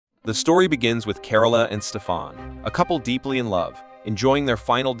The story begins with Carola and Stefan, a couple deeply in love, enjoying their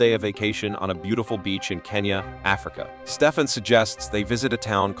final day of vacation on a beautiful beach in Kenya, Africa. Stefan suggests they visit a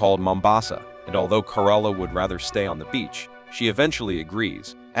town called Mombasa, and although Carola would rather stay on the beach, she eventually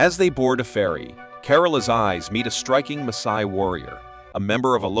agrees. As they board a ferry, Carola's eyes meet a striking Massai warrior, a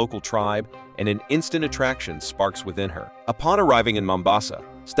member of a local tribe, and an instant attraction sparks within her. Upon arriving in Mombasa,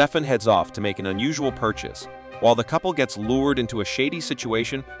 Stefan heads off to make an unusual purchase, while the couple gets lured into a shady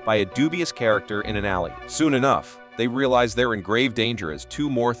situation by a dubious character in an alley. Soon enough, they realize they're in grave danger as two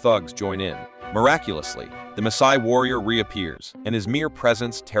more thugs join in. Miraculously, the Maasai warrior reappears, and his mere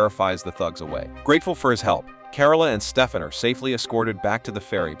presence terrifies the thugs away. Grateful for his help, Carola and Stefan are safely escorted back to the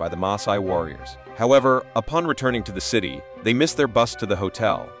ferry by the Maasai warriors. However, upon returning to the city, they miss their bus to the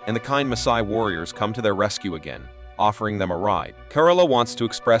hotel, and the kind Maasai warriors come to their rescue again, offering them a ride. Carola wants to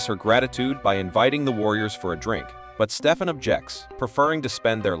express her gratitude by inviting the warriors for a drink, but Stefan objects, preferring to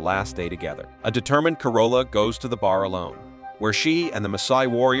spend their last day together. A determined Carola goes to the bar alone, where she and the Maasai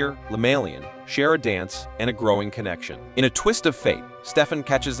warrior, Lemalian, share a dance and a growing connection. In a twist of fate, Stefan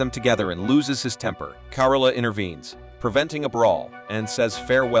catches them together and loses his temper. Carola intervenes, preventing a brawl, and says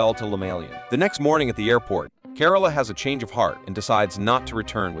farewell to Lemalian. The next morning at the airport, Carola has a change of heart and decides not to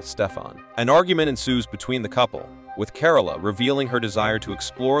return with Stefan. An argument ensues between the couple, with Carola revealing her desire to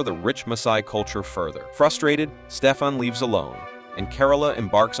explore the rich Maasai culture further. Frustrated, Stefan leaves alone, and Carola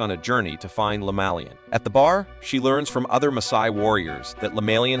embarks on a journey to find Lemalian. At the bar, she learns from other Maasai warriors that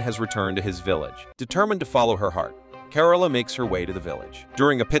Lemalian has returned to his village. Determined to follow her heart, Carola makes her way to the village.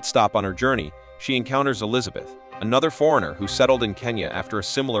 During a pit stop on her journey, she encounters Elizabeth, another foreigner who settled in Kenya after a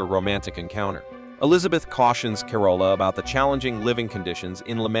similar romantic encounter. Elizabeth cautions Carola about the challenging living conditions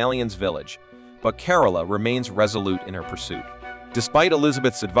in Lemalian's village, but Carola remains resolute in her pursuit. Despite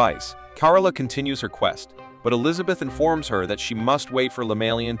Elizabeth's advice, Carola continues her quest, but Elizabeth informs her that she must wait for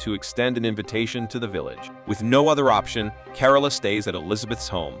Lemalian to extend an invitation to the village. With no other option, Carola stays at Elizabeth's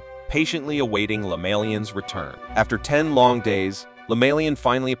home, patiently awaiting Lemalian's return. After 10 long days, Lemalian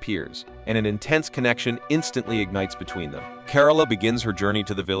finally appears, and an intense connection instantly ignites between them. Carola begins her journey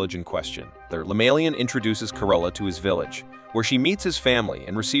to the village in question. There, Lemalian introduces Carola to his village, where she meets his family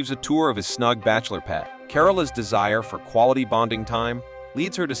and receives a tour of his snug bachelor pad. Carola's desire for quality bonding time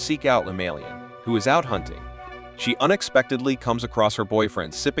leads her to seek out Lemalian, who is out hunting. She unexpectedly comes across her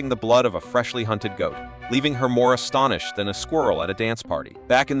boyfriend sipping the blood of a freshly hunted goat, leaving her more astonished than a squirrel at a dance party.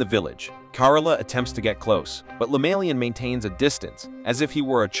 Back in the village, Carola attempts to get close, but Lemalian maintains a distance, as if he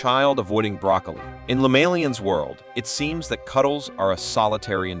were a child avoiding broccoli. In Lemalian's world, it seems that cuddles are a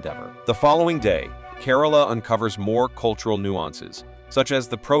solitary endeavor. The following day, Carola uncovers more cultural nuances, such as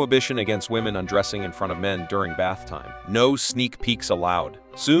the prohibition against women undressing in front of men during bath time. No sneak peeks allowed.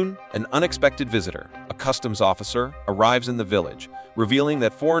 Soon, an unexpected visitor, a customs officer, arrives in the village, revealing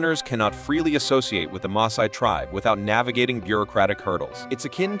that foreigners cannot freely associate with the Maasai tribe without navigating bureaucratic hurdles. It's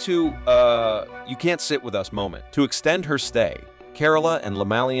akin to, you can't sit with us moment. To extend her stay, Carola and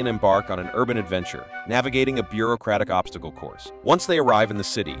Lemalian embark on an urban adventure, navigating a bureaucratic obstacle course. Once they arrive in the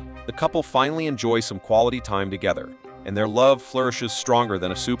city, the couple finally enjoy some quality time together, and their love flourishes stronger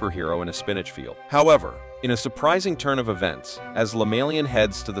than a superhero in a spinach field. However, in a surprising turn of events, as Lemalian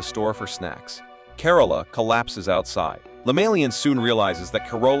heads to the store for snacks, Carola collapses outside. Lemalian soon realizes that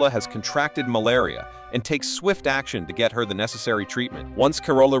Carola has contracted malaria and takes swift action to get her the necessary treatment. Once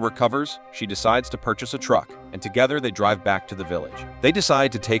Carola recovers, she decides to purchase a truck, and together they drive back to the village. They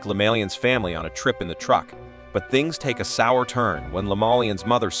decide to take Lemalian's family on a trip in the truck, but things take a sour turn when Lemalian's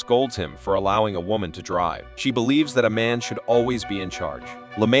mother scolds him for allowing a woman to drive. She believes that a man should always be in charge.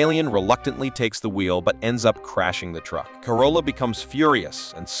 Lemalian reluctantly takes the wheel but ends up crashing the truck. Carola becomes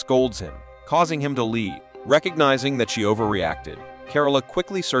furious and scolds him, causing him to leave. Recognizing that she overreacted, Carola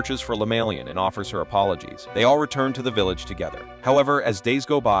quickly searches for Lemalian and offers her apologies. They all return to the village together. However, as days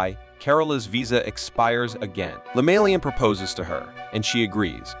go by, Carola's visa expires again. Lemalian proposes to her, and she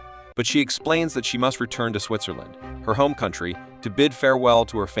agrees, but she explains that she must return to Switzerland, her home country, to bid farewell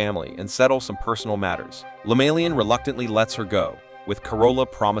to her family and settle some personal matters. Lemalian reluctantly lets her go, with Carola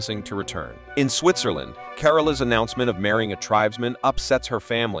promising to return. In Switzerland, Carola's announcement of marrying a tribesman upsets her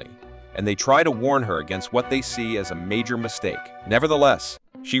family, and they try to warn her against what they see as a major mistake. Nevertheless,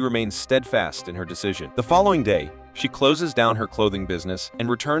 she remains steadfast in her decision. The following day, she closes down her clothing business and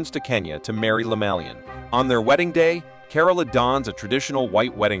returns to Kenya to marry Lemalian. On their wedding day, Carola dons a traditional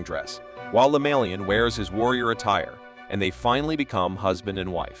white wedding dress, while Lemalian wears his warrior attire, and they finally become husband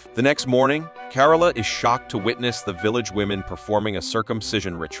and wife. The next morning, Carola is shocked to witness the village women performing a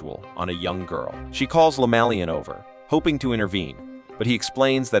circumcision ritual on a young girl. She calls Lemalian over, hoping to intervene, but he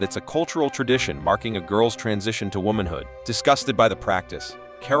explains that it's a cultural tradition marking a girl's transition to womanhood. Disgusted by the practice,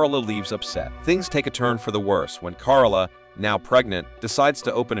 Carola leaves upset. Things take a turn for the worse when Carola, now pregnant, decides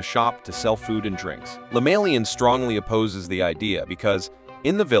to open a shop to sell food and drinks. Lemalian strongly opposes the idea because,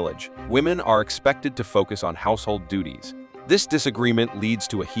 in the village, women are expected to focus on household duties. This disagreement leads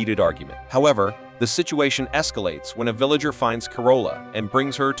to a heated argument. However, the situation escalates when a villager finds Carola and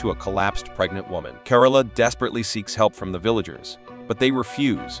brings her to a collapsed pregnant woman. Carola desperately seeks help from the villagers, but they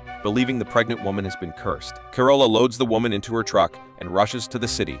refuse, believing the pregnant woman has been cursed. Carola loads the woman into her truck and rushes to the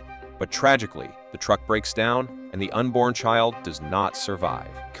city, but tragically, the truck breaks down and the unborn child does not survive.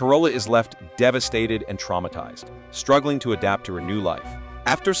 Carola is left devastated and traumatized, struggling to adapt to her new life.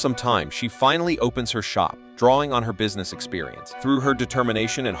 After some time, she finally opens her shop, drawing on her business experience. Through her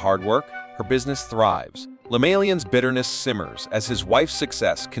determination and hard work, her business thrives. Lemalian's bitterness simmers as his wife's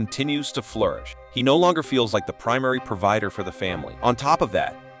success continues to flourish. He no longer feels like the primary provider for the family. On top of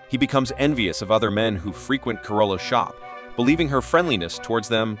that, he becomes envious of other men who frequent Carola's shop, believing her friendliness towards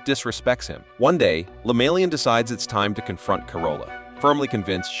them disrespects him. One day, Lemalian decides it's time to confront Carola, firmly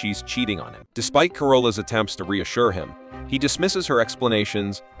convinced she's cheating on him. Despite Carola's attempts to reassure him, he dismisses her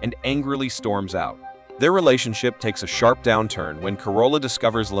explanations and angrily storms out. Their relationship takes a sharp downturn when Carola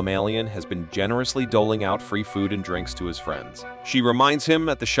discovers Lemalian has been generously doling out free food and drinks to his friends. She reminds him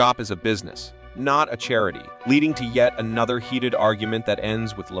that the shop is a business, not a charity, leading to yet another heated argument that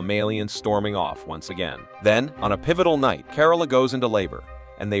ends with Lemalian storming off once again. Then, on a pivotal night, Carola goes into labor,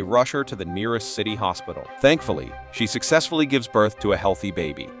 and they rush her to the nearest city hospital. Thankfully, she successfully gives birth to a healthy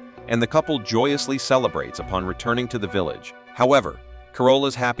baby, and the couple joyously celebrates upon returning to the village. However,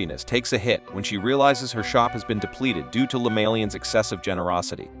 Carola's happiness takes a hit when she realizes her shop has been depleted due to Lemalian's excessive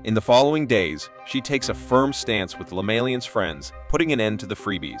generosity. In the following days, she takes a firm stance with Lemalian's friends, putting an end to the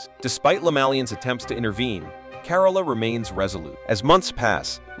freebies. Despite Lemalian's attempts to intervene, Carola remains resolute. As months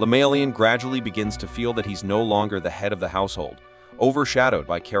pass, Lemalian gradually begins to feel that he's no longer the head of the household, overshadowed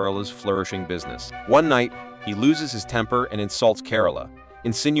by Carola's flourishing business. One night, he loses his temper and insults Carola,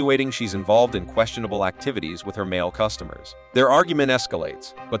 insinuating she's involved in questionable activities with her male customers. Their argument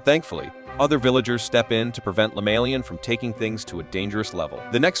escalates, but thankfully, other villagers step in to prevent Lemalian from taking things to a dangerous level.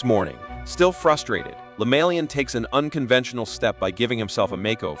 The next morning, still frustrated, Lemalian takes an unconventional step by giving himself a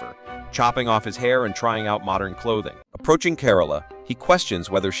makeover, chopping off his hair and trying out modern clothing. Approaching Carola, he questions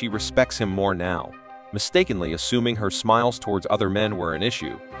whether she respects him more now, mistakenly assuming her smiles towards other men were an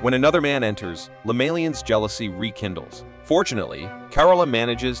issue. When another man enters, Lemalian's jealousy rekindles. Fortunately, Carola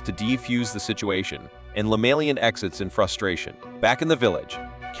manages to defuse the situation, and Lemalian exits in frustration. Back in the village,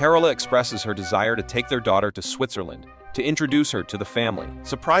 Carola expresses her desire to take their daughter to Switzerland to introduce her to the family.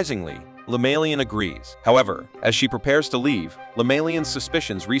 Surprisingly, Lemalian agrees. However, as she prepares to leave, Lemalian's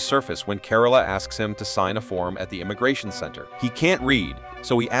suspicions resurface when Carola asks him to sign a form at the immigration center. He can't read,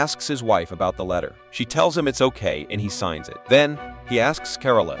 so he asks his wife about the letter. She tells him it's okay and he signs it. Then, he asks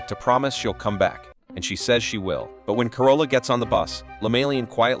Carola to promise she'll come back, and she says she will. But when Carola gets on the bus, Lemalian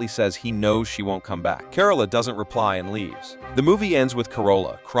quietly says he knows she won't come back. Carola doesn't reply and leaves. The movie ends with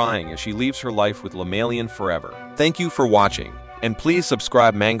Carola crying as she leaves her life with Lemalian forever. Thank you for watching, and please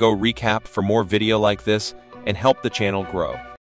subscribe Mango Recap for more video like this and help the channel grow.